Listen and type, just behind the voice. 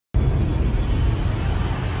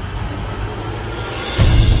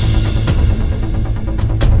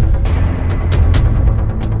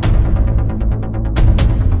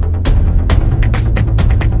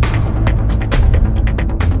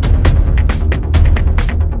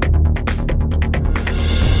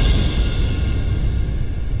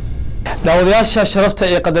daawadayaasha sharafta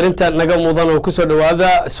ee qadarinta naga mudan oo ku soo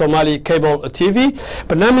dhawaada Somali Cable TV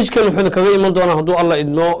barnaamijkan wuxuu kaga iman doonaa haduu alla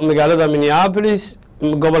idmo magaalada Minneapolis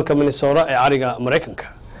gobolka Minnesota ee ariga Mareykanka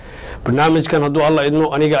barnaamijkan haduu alla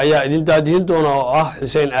idmo aniga ayaa idin daadihin doona oo ah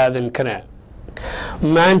Xuseen aadan Kaneeco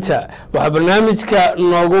maanta waxa barnaamijka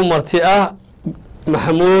noogu marti ah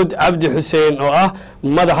Maxamuud Abdi Xuseen oo ah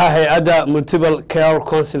madaxa hay'adda Multiple Care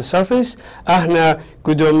Council Service ahna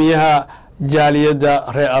gudoomiyaha jaaliyada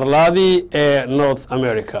reer Arlaadi ee North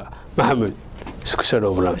America Maxamuud isku soo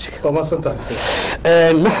dhaw barnaamijka waa maasanta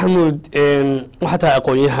Maxamuud waxa taa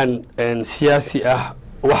aqoonyahan siyaasi ah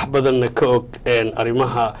wax badan ka og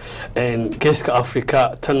arimaha geeska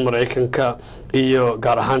Afrika tan Mareykanka iyo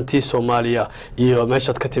gaar ahaan tii Soomaaliya iyo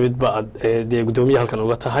meeshaad ka timid ba ee gudoomiyaha halkan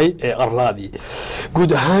uga tahay ee Arlaadi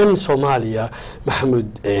guud ahaan Soomaaliya Maxamuud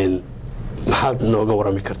maxaad nooga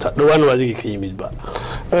warami kartaa dhawaan waadiga ka yimid ba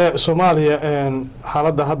Soomaaliya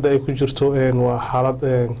xaaladda hadda ay ku jirto waa xaalad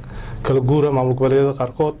kala guur ah maamul goboleedyada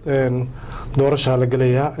qaarkood doorasho la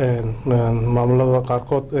galayaa maamulada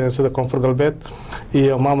qaarkood sida Koonfur Galbeed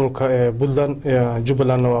iyo maamulka Puntland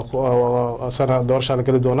Jubbaland waa sana doorasho la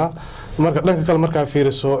gali doona marka dhanka kale marka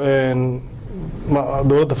fiiriso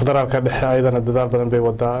dowladda federaalka dhexe ayadana dadaal badan bay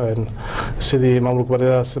wadaa sidii maamul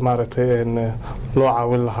goboleedyadaas maaragtay loo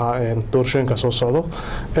caawin lahaa doorashooyinka soo socdo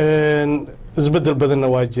isbedel badanna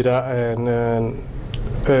waa jira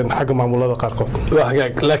xagga maamulada qaarkood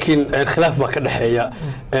laakiin khilaaf baa ka dhaxeeya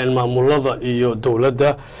maamulada iyo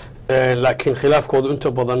dowladda laakiin khilaafkoodu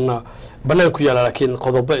inta badanna banaan ku yaala laakiin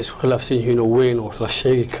qodobo isku khilaafsan yihiin oo weyn oo la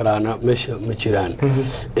sheegi karaana meesha ma jiraan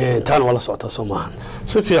taan wala socota Soomaaliya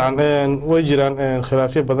si fiican way jiraan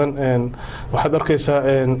khilaafyo badan waxaad arkaysaa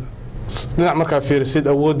dhinac marka fiirisid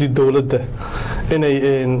awoodii dowladda inay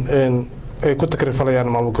ay ku takrifalayaan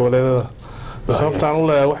maamul goboleedyada sababtaan u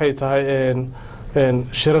leeyahay waxay tahay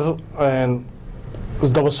shirar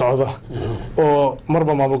isdaba socda oo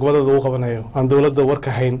marba maamul goboleedyada uu qabanayo aan dowladda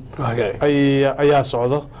warka hayn ayaa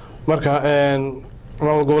socdo marka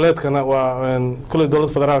maamul goboleedkana waa kulli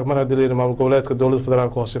dowladda federaalka mar hadii la maamul goboleedka dowladda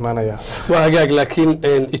federaalka hoos imaanaya waa hagaag laakiin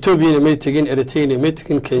Ethiopia ma tagin Eritrea ma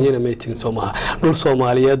tagin Kenya ma tagin Soomaaliya dhul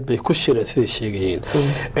Soomaaliyeed bay ku shireen sida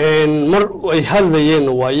sheegayeen mar ay hadlayeen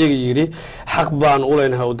waa iyaga yiri xaq baan u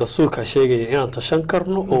leenahay oo dastuurka sheegay inaan tashan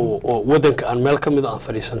karno oo wadanka aan meel kamid ah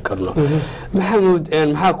fariisan karno Maxamuud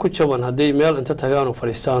maxaa ku jaban hadii meel inta tagaan oo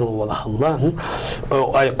fariistaan oo wada hadlaan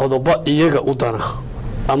oo ay qodobo iyaga u dana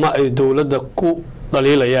ama ay dowladda ku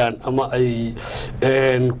daliilayaan ama ay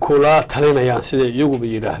kula talinayaan sida iyagu bay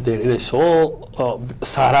yiraahdeen inay soo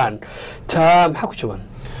saaraan taa maxaa ku jaban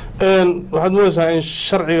waxaad moodaa in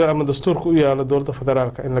sharciga ama dastuurka u yaalo dowladda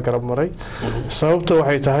federaalka in la garab maray sababta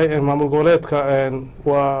waxay tahay maamul goboleedka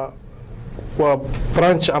waa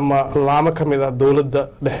branch ama laamo kamid ah dowladda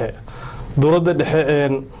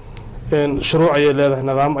dhexe shuruuc ay leedahay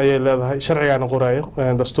nidaam ay leedahay sharciga qorayo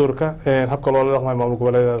dastuurka habka loo leeyahay maamul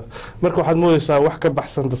goboleedyada marka waxaad moodaysaa wax ka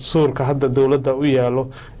baxsan dastuurka hadda dowladda u yaalo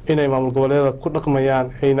inay maamul goboleedyada ku dhaqmayaan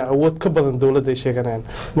ayna awood ka badan dowladda ay sheeganayaan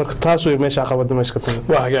marka taas way meesha caqabad meesha ka timid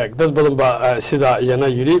waa hagaag dad badan baa sida iyana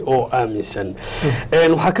yiri oo aaminsan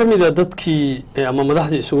waxa kamid ah dadkii ama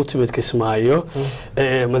madaxdii isugu timid Kismaayo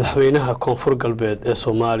madaxweynaha Koonfur Galbeed ee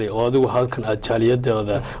Soomaaliya oo adigu halkan aad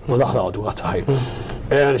jaaliyadooda madaxda aad uga tahay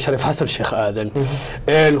شريف حسن شيخ آذن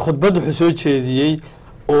خطبته حسوج شديد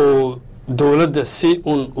أو دولة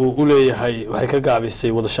السيئون وأولي هاي وهيك قاعد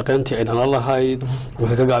بيسي وضع شقنتي عين الله هاي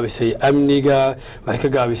وهيك قاعد بيسي أمنيجا وهيك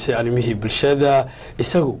قاعد بيسي أرميه بالشدة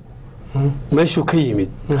يسوي ما شو كيمد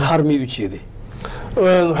حرمي وجدي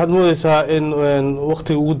waxaad moodaysaa in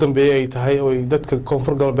waqti ugu dambeeyay ay tahay oo dadka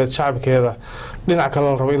Koonfur Galbeed shacabka keeda dhinac kale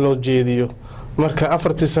la rabo in loo jeediyo marka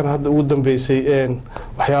 4 sano hadda ugu dambeysay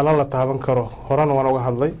waxyaalo la taaban karo horana waan uga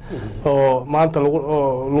hadlay oo maanta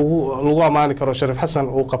lagu amaani karo Shariif Xasan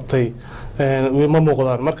uu qabtay ma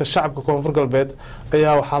muuqdaan marka shacabka Koonfur Galbeed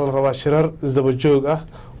ayaa waxa la rabaa shirar isdaba joog ah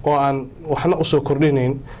oo aan waxna u soo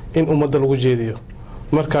kordhinayn in ummadda lagu jeediyo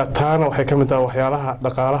marka taana waxay kamid tahay waxyaalaha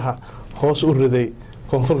dhaqaalaha hoos u riday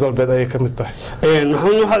Koonfur Galbeed ay kamid tahay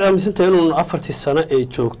maxamed waxaad aaminsantahay inuu 4 sano ay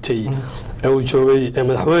joogtay oo joogay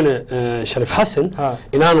madaxweyne Shariif Xasan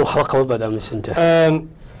inaan waxba qabad baad aaminsantahay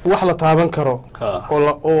wax la taaban karo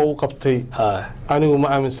oo uu qabtay anigu ma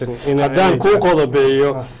aaminsan in hadaan ku qodobeeyo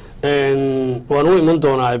waan u iman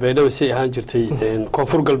doonaa beedaba si ahaan jirtay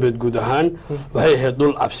Koonfur Galbeed guud ahaan waxay ahayd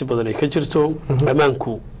dhul cabsi badan ay ka jirto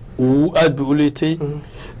amaanku aad buu u liitay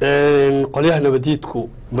qolyaha nabadiidku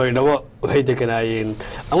baydhabo waxay deganaayeen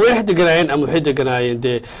ama waxay deganaayeen ama waxay deganaayeen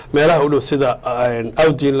dee meelaha u dhow sida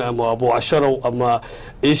awdiinle ama abuucasharow ama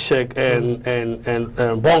iisheeg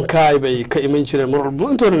bonkai bay ka iman jireen mar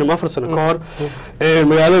walba intoona 4 sano ka hor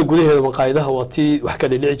magaalada gudaheeda maqaayadaha waa tii wax ka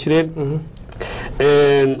dhidhici jireen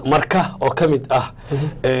marka oo ka mid ah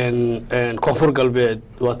koonfur galbeed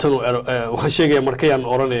waa tan waxaan sheegaya markayaan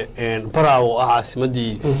orane baraawo ah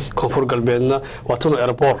caasimadii koonfur galbeedna waa tan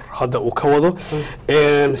airport hadda uu ka wado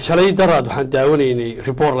shalay daraad waxaan daawanaynay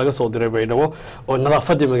report laga soo diray baydhabo oo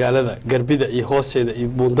nadaafadii magaalada garbida iyo hoosteeda iyo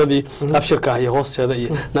buundadii abshirka iyo hoosteeda iyo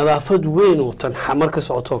nadaafad weyn oo tan xamar ka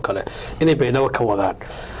socoto kale inay baydhabo ka wadaan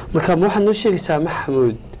marka waxaad noo sheegaysaa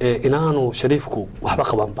maxamuud inaanu shariifku waxba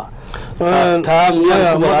qabanba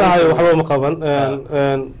waxba ma qaban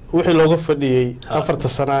wixii looga fadhiyey 4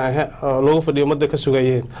 sano looga fadhiyo ummadda ka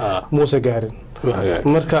sugayeen muuse gaarin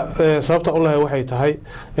marka sababta u lahay waxay tahay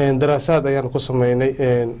daraasaad ayaan ku sameynay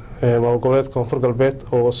maamul goboleedka koonfur galbeed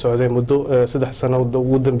oo socday muddo 3 sano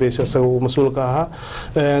ugu dambeysay isaga uu mas'uul ka ahaa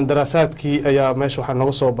daraasaadkii ayaa meesha waxaa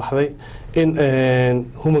nooga soo baxday in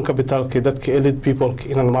human capitalki dadka elite people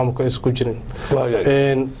inaan maamulka isku jirin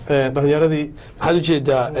dhalinyaradii maxaad u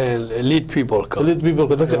jeedaa elite people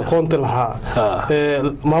dadka aqoonta lahaa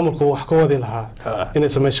maamulka wax ka wadi lahaa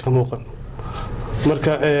inaysan meesha ka muuqan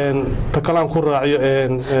marka takalaan ku raaciyo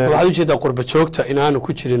waxaad u jeedaa qurba joogta inaanu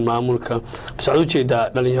ku jirin maamulka waxaad u jeedaa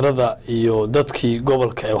dhalinyarada iyo dadkii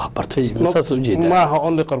gobolka ee wax bartay masaas u jeedaa maaha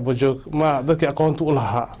only qurba joog ma dadkii aqoonta u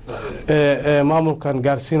lahaa maamulkan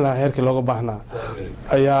gaarsiin lahaa heerkii looga baahnaa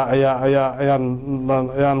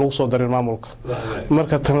ayaan lagu soo darin maamulka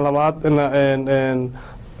marka tan labaad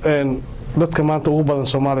dadka maanta ugu badan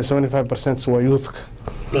Soomaaliya 75% waa youthka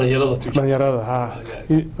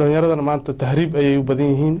dhalinyaradana maanta tahriib ayay u badan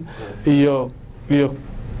yihiin iyo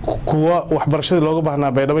kuwa waxbarashada looga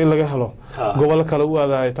baahnaa baydhabo in laga helo gobolo kale u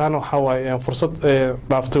aadaay taana waxaa waaye fursad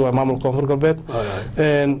dhaaftay waa maamulka koonfur galbeed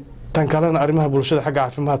tan kalena arrimaha bulshada xagga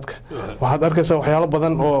caafimaadka waxaad arkaysaa waxyaalo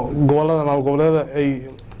badan oo gobolada maamul goboleeda ay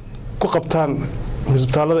ku qabtaan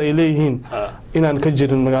isbitaalada ay leeyihiin inaan ka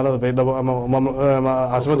jirin magaalada baydhabo ama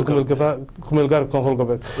caasimada kumeel gaarka koonfur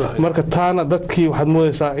galbeed marka taana dadkii waxaad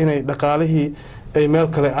moodaysaa inay dhaqaalihii ay meel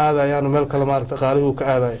kale aadayaan meel kale maaragtay dhaqaalihii uu ka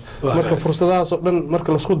aadayo marka fursadahaas oo dhan marka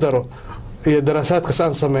laisku daro iyo daraasaadkaas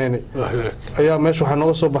aan sameynay ayaa meesha waxaa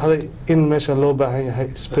nooga soo baxday in meesha loo baahan yahay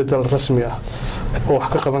isbedel rasmi ah oo wax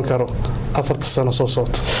ka qaban karo 4 sano soo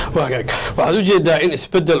socota waxaad u jeedaa in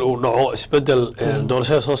isbedel uu dhaco isbedel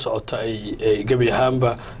doorashada soo socota ay gabi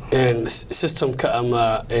ahaanba systemka ama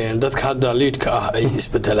dadka hadda leadka ah ay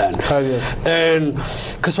isbedelaan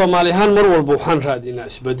ka Soomaali ahaan mar walba waxaan raadinaa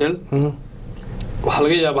isbedel waxa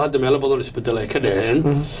laga yaabaa hadda meelo badan isbedel ay ka dhaceen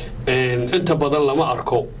inta badan lama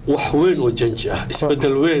arko wax weyn oo janji ah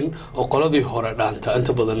isbedel weyn oo qoladii hore dhaanta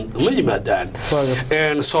inta badan ma yimaadaan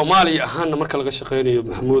Soomaaliya ahaan marka laga shaqeynayo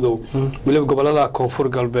Maxamuudow waliba gobolada koonfur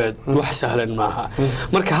galbeed wax sahlan maaha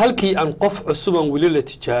marka halkii aan qof cusub aan wali la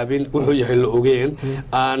tijaabin wuxuu yahay la ogeen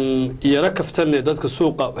aan yara kaftan dadka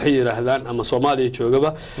suuqa waxay yiraahdaan ama Soomaaliya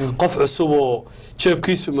joogaba qof cusub oo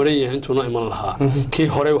jeebkiisu maran yahay intuu noo iman lahaa kii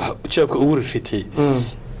hore wax jeebka ugu ritay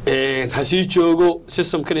hasii joogo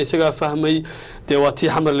systemkan isaga fahmay de waati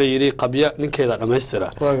xamar la yiri qabya ninkeeda dhameystira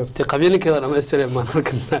te qabya ninkeeda dhameystira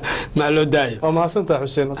ma loo daayo ma santa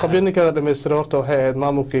Xuseen qabya ninkeeda dhameystira horta waxay ahayd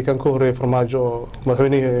maamulkii kan ka horeeyay farmaajo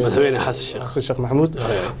madaxweyne Xasan Sheekh Maxamuud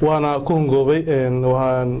waana ku hungoobay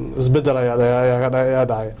waan isbedel ayaa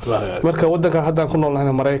dhacay marka wadanka hadda ku noolnahay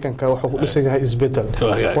Mareykanka wuxuu ku dhisan yahay isbedel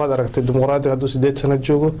waad aragtay dimuqraadiga haduu 8 sano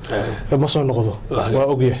joogo ma soo noqdo waa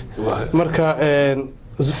ogyahay marka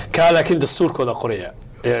لكن دستور كذا قرية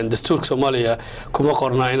دستور Soomaaliya kuma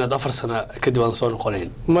qornaa inaad 4 sano kadib aan soo noqonayn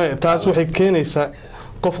ma taas waxay keenaysaa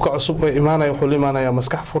qofka cusub ee imaanaya wuxuu imaanaya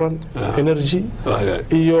maskax furan energy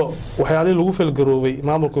iyo waxyaalaha lagu falgaroobay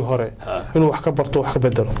maamulkii hore inuu wax ka barto wax ka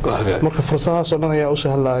bedelo marka fursadahaas oo dhan ayaa u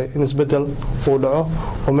sahlay in isbedel uu dhaco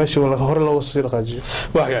oo meeshii wala hore looga sii dhaqaajiyo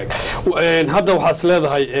hadda waxaad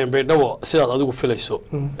leedahay baydhabo sidaad adigu filayso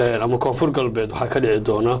ama koonfur galbeed waxa ka dhici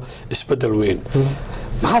doona isbedel weyn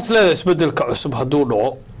maxaad leedahay isbedelka cusub haduu dhaco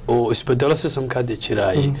oo isbedelo systemka hadda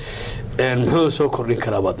jiraay muxuu soo kordhin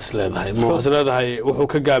karaa baad isleedahay ma isleedahay wuxuu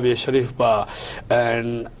ka gaabiyay shariif ba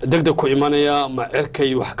degdeg ku imanaya ma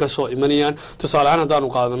cirkay wax ka soo imanayaan tusaale ahaan hadaan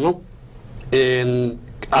u qaadano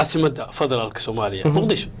caasimada federaalka Soomaaliya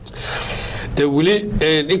Muqdisho de wali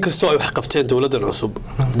inkastoo ay wax qabteen dawladdan cusub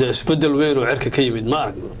de isbedel weyn oo cirka ka yimid ma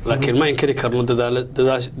aragno laakiin ma inkari karno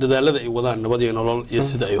dadaalada ay wadaan nabad iyo nolol iyo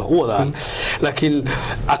sida ay u wadaan laakiin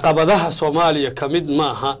caqabadaha Soomaaliya kamid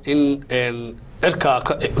maaha in cirka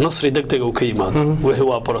nasri degdeg uu ka yimaado wixii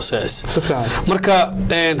waa process marka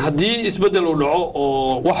haddii isbedel uu dhaco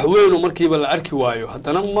oo wax weyn markiiba la arki waayo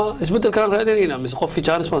haddana ma isbedel kala raadinayna mise qofkii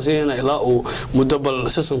chance ma siinayna ilaa uu muddo bal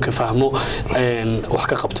systemka fahmo wax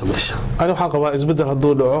ka qabto meesha ani waxaan qabaa isbedel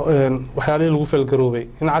hadduu dhaco waxyaalihii lagu feelgaroobay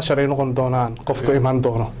in 10 ay noqon doonaan qofka imaan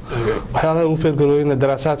doono waxyaalaha lagu feelgaroobay in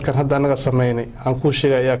daraasaadkan hadda anaga sameynay aan ku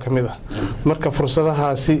sheegay ayaa kamid ah marka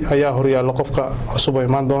fursadahaasi ayaa horyaalo qofka cusub oo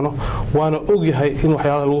imaan doono waana ogyahay in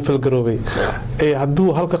waxyaalaha lagu feelgaroobay ee hadduu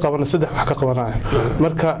halka qabana saddex wax ka qabanayo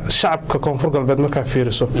marka shacabka koonfur galbeed markaa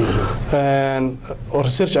fiiriso oo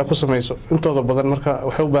research ku samayso intooda badan marka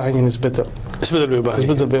waxay u baahan yihiin isbedel bay u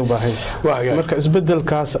baahan yihiin marka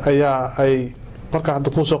isbedelkaas ayaa ay marka hadda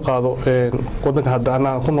ku soo qaado wadanka hadda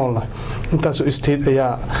aan ku noolnahay intaas oo state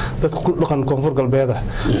ayaa dadku ku dhaqan koonfur galbeed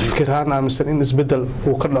fikiraan aaminsan in isbedel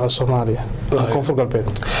uu ka dhaco Soomaaliya koonfur galbeed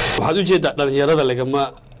waxaad u jeedaa dhalinyarada lagama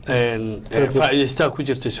faa'iideysta ku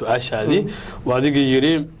jirta su'aashaadii waadiga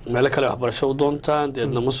yiri meel kale waxbarasho u doontaan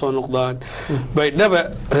deedna ma soo noqdaan baydhaba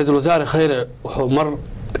ra'iisul wasaare khayre wuxuu mar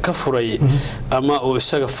ka furay ama oo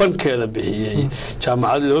isaga fankeeda bixiyay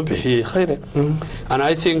jaamacad loo bixiyay khayre and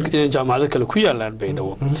I think jaamacado kale ku yaalaan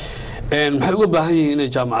baydhabo maxay uga baahan yihiin inay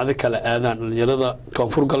jaamacado kale aadaan dhalinyarada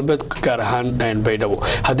koonfur galbeed gaar ahaan baydhabo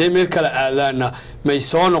haddii meel kale aadaanna may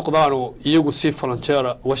soo noqdaan oo iyagu si volunteer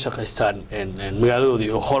uga shaqaystaan magaaladoodii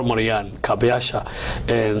oo horumariyaan kaabayaasha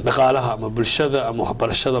dhaqaalaha ama bulshada ama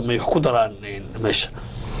waxbarashada may ku daraan meesha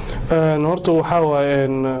horta waxa waaye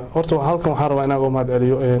horta halkan waxaan rabaa inaan uga mahad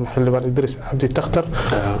celiyo xildhibaan Idris Cabdi Takhtar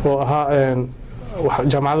oo ahaa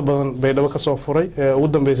jaamacado badan baydhabo ka soo furay ugu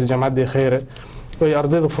dambeysay jaamacadii Khayre ay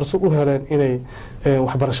ardayda fursad u heleen inay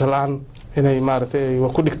waxbarasho la'aan inay maartay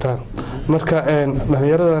wax ku dhigtaan marka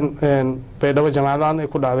dhalinyaradan baydhabo jaamacadahan ay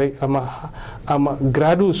ku dhacday ama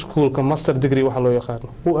graduate school ka master degree waxa loo yaqaan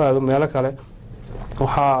u aado meel kale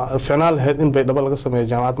waxa ficnaan lahayd in baydhabo laga sameeyo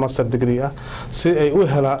jaamacad master degree ah si ay u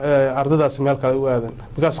helaan ardaydaas meel kale u aadan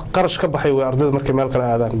because qarash ka baxay way ardayda markay meel kale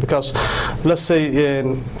aadaan because let's say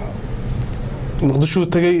muqdisho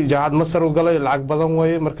tagay jaamacad masar u galay lacag badan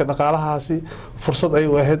way marka dhaqaalahaasi fursad ay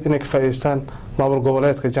u ahayd inay ka faa'iideystaan maamul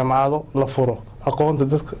goboleedka jaamacado la furo aqoonta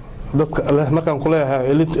dadka markaan ku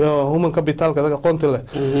leeyahay human capitalka dadka aqoonta leh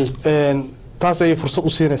taas ay fursad u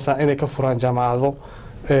siinaysaa inay ka furaan jaamacado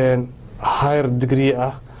higher degree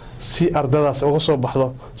ah si ardaydaas uga soo baxdo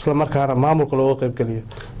isla markaana maamulka looga qayb galiyo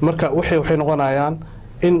marka waxay noqonayaan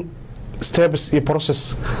in steps iyo process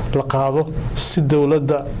la qaado si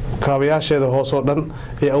dawladda kaabayaasheeda hoos oo dhan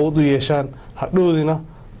ay awood u yeeshaan hadhoodina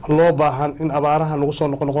loo baahan in abaaraha nagu soo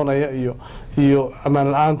noqonaya iyo amaan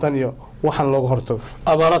la'aantan iyo waxaan looga hortago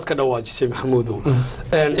abaarad ka dhawaajisay Maxamuud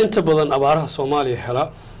inta badan abaaraha Soomaaliya hela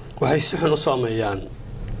waxay si xun u saameeyaan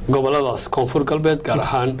goboladaas koonfur galbeed gaar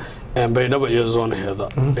ahaan baydhabo iyo zoonaheeda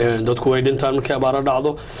dadku way dhintaan markay abaaro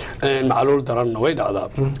dhacdo macluul daranna way dhacdaa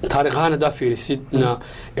taariikh ahaan hadaa fiirisidna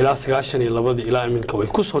ilaa 92 ilaa iminka way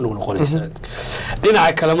ku soo noqonaysaa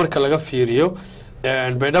dhinaca kale marka laga fiiriyo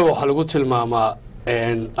baydhabo waxaa lagu tilmaamaa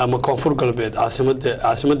ama koonfur galbeed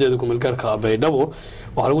caasimadeeda gobolka baydhabo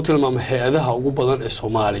waxaa lagu tilmaamaa hay'adaha ugu badan ee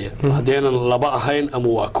Soomaaliya hadeenan laba ahayn ama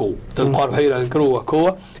waa koow dad qaar waxay yiraahdaan garow waa koow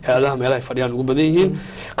hay'adaha meelaha fadhiyaan ugu badan yihiin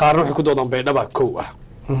qaarna waxay ku doodaan baydhabo koow ah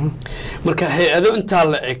marka hay'ado inta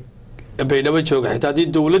la eg baydhabo jooga xitaa hadii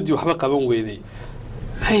dawladdu waxba qaban weeday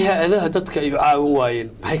hay'adaha dadka ay caawin waayeen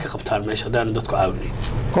maxay ka qabtaan meesha hadaan dadku caawinayn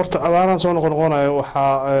horta abaaraha soo noqonayo waxa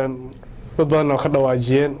dad badan oo ka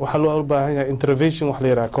dhawaajiyeen waxa loo baahan yahay intervention wax la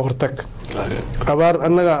yiraahdo ka hortag abaar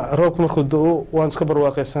annaga roobku markuu da'o waan iska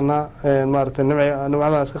barwaaqaysanaa maartay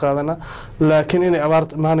nimcada iska qaadana laakiin inay abaar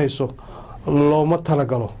imaanayso looma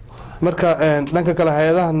talagalo marka dhanka kale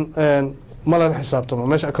hay'adahan ma la xisaabtamo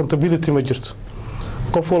meesha accountability ma jirto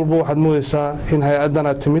qof walba waxaad moodaysaa in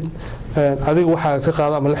hay'adana timid adiga waxa ka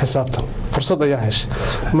qaada ama la xisaabtan fursad ayaa heshay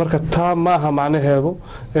marka taa ma aha macnaheedu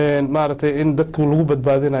maartay in dadku lagu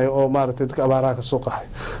badbaadinayo oo maartay dadka abaaraha ka soo qaxay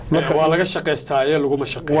marka waa laga shaqeystaa lagu ma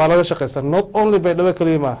shaqeeyo waa laga shaqeystaa not only by dhaba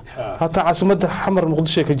kaliya hatta caasimada xamar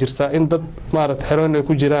muqdisho ka jirta in dad maartay xireen ay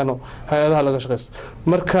ku jiraan hay'adaha laga shaqeysto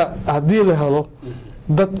marka hadii la helo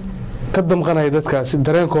dad ka damqanay dadkaasi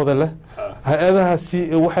dareenkooda leh hay'adahaasi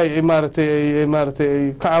waxay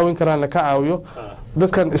maartay ka caawin karaan la ka caawiyo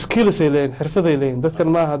dadkan skills ay leeyihiin xirfad ay leeyihiin dadkan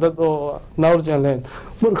ma aha dad oo knowledge aan leeyihiin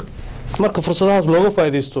marka fursadahaas looga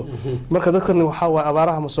faa'iideysto marka dadkan waxa waa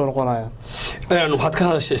abaaraha ma soo noqonayaan waxaad ka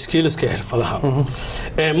hadashay skillska xirfadaha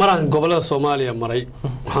maraan gobolada Soomaaliya maray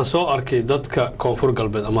waxaan soo arkay dadka koonfur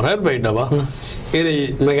galbeed ama reer Baydhabo inay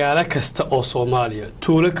magaalo kasta oo Soomaaliya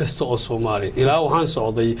tuulo kasta oo Soomaaliya ilaa waxaan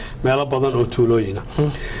socday meelo badan oo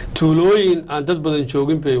tuulooyin aan dad badan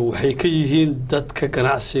joogin bay waxay ka yihiin dadka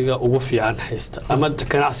ganacsiga ugu fiican haysta ama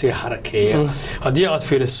ganacsiga xarakeeya haddii aad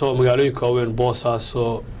fiiriso magaalooyinka waaweyn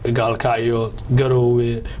Boosaaso Gaalkacyo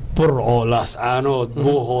Garowe Burco Laascaanood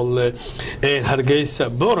Buuhoodle Hargeysa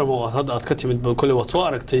Booramo hadda aad ka timid kulli waad soo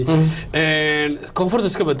aragtay koonfurta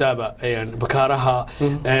iska badaaba bakaaraha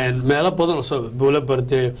meelo badan oo soo buula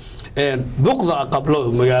barde buqda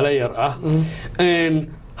qablo magaalo yar ah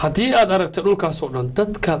haddii aad aragtay dhulkaas oo dhan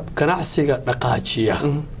dadka ganacsiga dhaqaajiya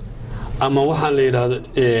ama waxaan la yiraahdo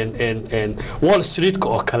Wall Street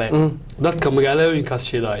oo kale dadka magaalooyinkaas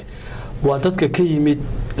shiday waa dadka ka yimid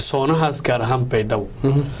soonahaas gaar ahaan Baydhabo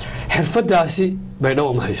xirfadaasi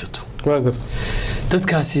Baydhabo ma haysato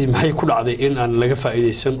dadkaasi maxay ku dhacday in aan laga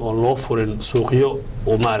faa'iideysan oo loo furin suuqyo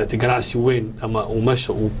oo maaragtay ganacsi weyn ama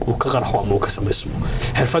meesha uu ka qarxo ama uu ka sameysmo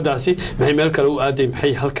xirfadaasi maxay meel kale u aaday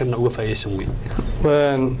maxay halkan uga faa'iideysan weyn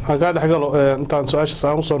aga dhaxgalo intaan su'aasha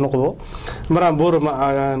aan soo noqdo maraan Boorama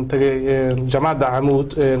aan tagay jaamacadda Maxamuud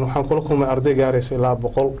waxaan kula kulmay arday gaaraysa ilaa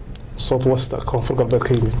 100 Southwest koonfur galbeed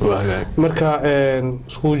ka yimid marka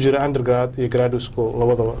isku jira undergrad iyo graduate school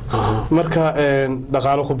labadaba marka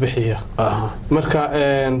dhaqaale ku bixiya marka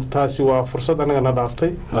taasi waa fursad anaga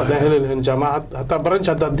dhaaftay hadaan helin jaamacad hatta branch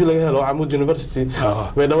hadii laga helo Maxamuud University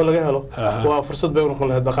Baydhabo laga helo waa fursad bay u noqon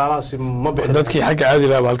lahayd dhaqaalahaasi ma bixin dadkii xagga caadi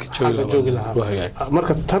lahaa halka joogi lahaa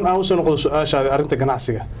marka tan aan soo noqdo su'aashaada arinta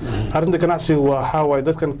ganacsiga waxa way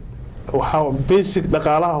dadkan waxa basic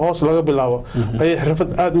dhaqaalaha hoos laga bilaabo ay xirfad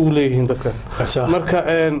aad u leeyihiin dadka marka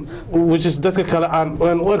which is dadka kale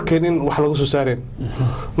aan u arkayn in wax lagu soo saareen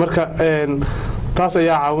marka taas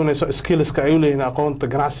ayaa caawinaysa skillska ay u leeyihiin aqoonta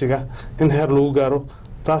ganacsiga in heer lagu gaaro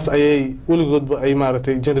taas ayay weligoodba ay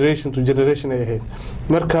maaragtay generation to generation ay ahayd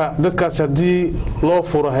marka dadkaas haddii loo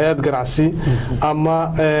furo hay'ad ganacsi ama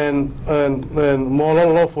moolo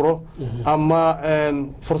loo furo ama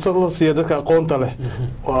fursad la siiyo dadka aqoonta leh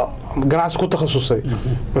ganacsi ku takhasusay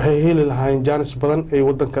waxay heli lahaayeen jaanis badan ay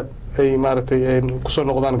wadanka ay maaragtay ku soo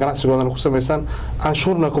noqdaan ganacsigooda ku sameeyaan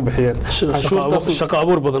canshuurna ku bixiyeen shaqo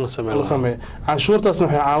abuur badan sameeyeen canshuurtaasna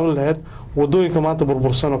waxay caawin lahayd wadooyinka maanta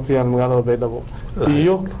burbursan oo ku yaal magaalada Baydhabo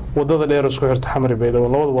iyo wadada dheer isku xirta Xamar Baydhabo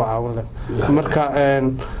labadu waa caawin lahayd marka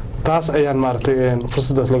taas ayaan maartay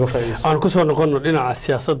fursadaas laga faa'iideystay aan ku soo noqono dhinaca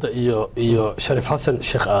siyaasadda iyo Sharif Xasan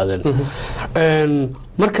Sheekh Aadan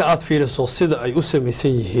marka aad fiiriso sida ay u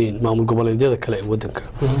sameeysan yihiin maamul goboleedyada kale ee wadanka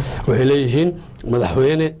waxay leeyihiin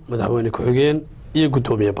madaxweyne ku xigeen iyo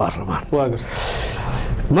gudoomiye baarlamaan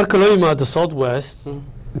marka loo yimaado Southwest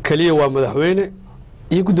kaliya waa madaxweyne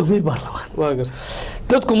iyo gudoomiye baarlamaan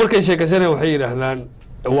dadku markay sheekaysanayaan waxay yiraahdaan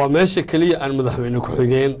waa meesha kaliya aan madaxweyne ku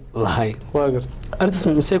xigeen lahayn arrintaas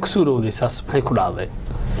maxay ku suurowday saas maxay ku dhacday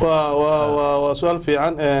waa su'aal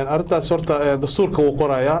fiican arrintaas horta dastuurka uu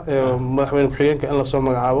qoraya madaxweyne ku xigeenka in la soo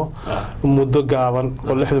magacaabo muddo gaaban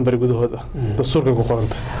oo 60 bari gudahood ah dastuurka ku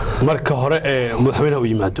qoranta marka hore madaxweynaha u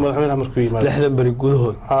yimaado markuu yimaado 60 bari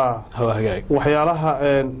gudahood waxyaalaha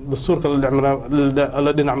dastuurka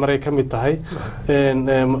la dhinac maray ka mid tahay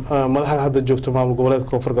madaxda hadda joogto maamul goboleedka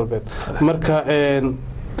koonfur galbeed marka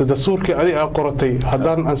dastuurkii adiga qoratay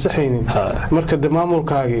hadaan ansaxaynin marka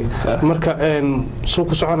maamulkaagi marka soo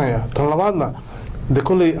ku soconaya tan labaadna de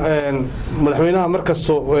kulay madaxweynaha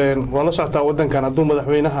markasto waa la socotaa wadankan haduu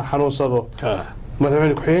madaxweynaha xanuunsado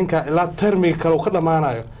madaxweyne ku xigeenka ilaa termiga kale uu ka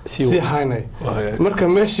dhamaanayo si haynay marka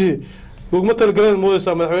meeshii lugma talgaleen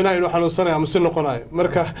moodaysa madaxweynaha inuu xanuunsanayo ama si noqonayo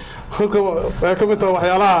marka way ka mid tahay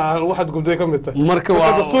waxyaalaha waxad gubday ka mid tahay marka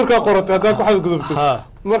dastuurka qoratay hadaa ku xad gudubtay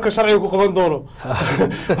marka sharciga ku qaban doono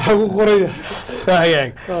waxa ku qoraya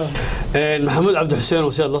Maxamuud Cabdi Xuseen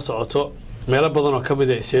oo sidaad la socoto meelo badan oo kamid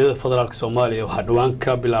ah siyaasadda federaalka Soomaaliya waxa dhawaan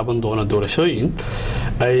ka bilaaban doona doorashooyin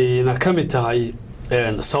ayna kamid tahay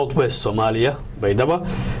Southwest Soomaaliya Baydhabo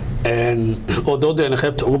oo doodeena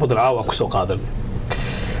qaybta ugu badan caawa ku soo qaadan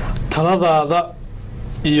taladaada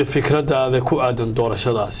iyo fikradaada ku aadan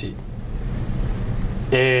doorashadaasi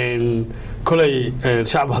kolay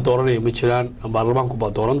shacabka dooranaya ma jiraan baarlamaanku baa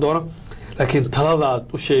dooran doona laakiin taladaad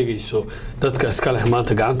u sheegayso dadka iska leh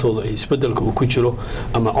maanta gacantooda ay isbedelka uu ku jiro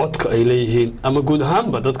ama codka ay leeyihiin ama guud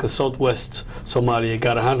ahaanba dadka Southwest Soomaaliya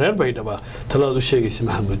gaar ahaan reer Baydhabo taladaad u sheegayso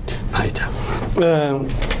Maxamuud maxay tahay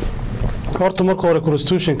horta marka hore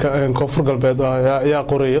constitutionka koonfur galbeed ayaa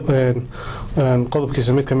qoray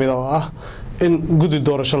qodobkiisa mid kamid ah in guddi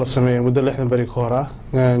doorasho la sameeyo muddo 60 bari ka hor ah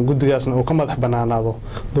guddigaasna uu ka madax banaanaado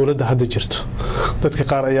dawladda hadda jirto dadka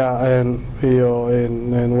qaar ayaa iyo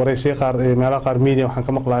waraysiga qaar meelaha qaar media waxaan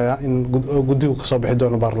ka maqlayaa in guddigu ka soo bixi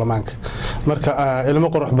doono baarlamaanka marka ilmo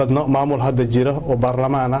qurux badno maamul hadda jira oo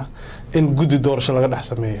baarlamaan ah in guddi doorasho laga dhex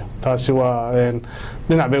sameeyo taasi waa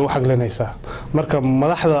dhinac bay u xaglinaysaa marka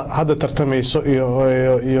madaxda hadda tartamayso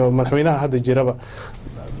iyo madaxweynaha hadda jiraba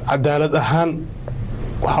cadaalad ahaan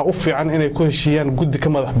waxa u fiican inay ku heshiiyaan guddi ka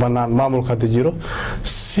madax bannaan maamulka hadda jiro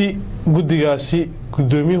si guddigaasi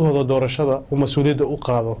guddoomiyahooda doorashada uu mas-uuliyadda u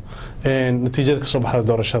qaado natiijada ka soo baxda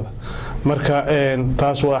doorashada marka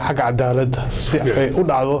taas waa xagga cadaaladda si ay u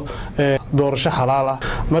dhacdo doorasho xalaal ah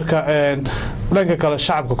marka dhanka kale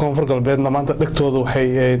shacabka koonfur galbeedna maanta dhegtooda waxay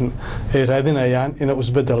raadinayaan inuu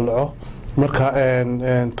isbeddel dhaco marka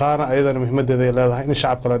taana ayadana muhiimadeeda ay leedahay in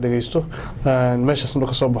shacabka la dhageysto meeshaasna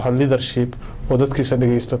ka soo baxo leadership oo dadkiisa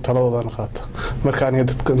dhageysta taladoodana qaata marka aniga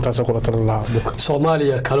dadka intaas kula talin lahaa dadka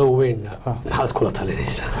Soomaaliya kala weyn maxaad kula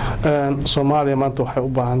talinaysaa Soomaaliya maanta waxay u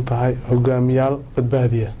baahan tahay hogaamiyaal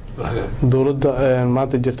badbaadiya dawladda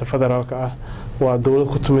maanta jirta federaalka ah waa dawlad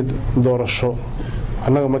ku timid doorasho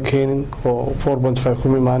annaga ma keenin oo 4.5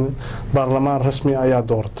 kuma imaanin baarlamaan rasmi ayaa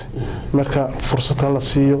doortay marka fursad la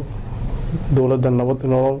siiyo dawladda nabad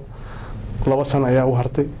nolol 2 sano ayaa u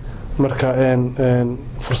hartay marka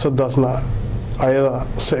fursadaasna ayada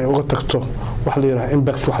si ay uga tagto wax la yiraahdo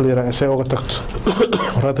impact wax la yiraahdo si ay uga tagto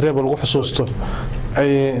raadreeb lagu xusuusto ay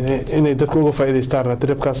inay dadku uga faa'iideystaan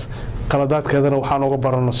raadreebkaas qaladaadkeedana waxaan uga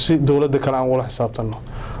barano si dawladda kale aan wala xisaabtano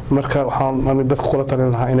marka waxaan dadku kula talin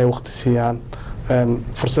lahaa inay waqti siiyaan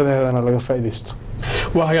fursadaheedana laga faa'iideysto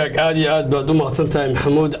وهاجاك عادي عاد بعد ما قصنتها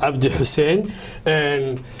محمود عبد حسين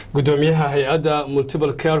قدوميها هيئة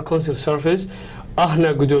multiple care council service أهنا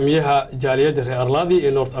قدوميها جالية الرياضي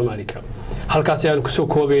نورث أمريكا هل كاسيان كسو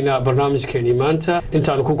كوبينا برنامج كيني مانتا انت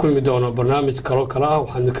عنكو كل مدونا برنامج كرو كلا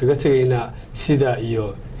وحنك قتلينا سيدا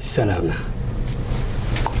إيو سلامة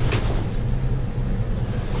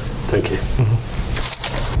Thank you.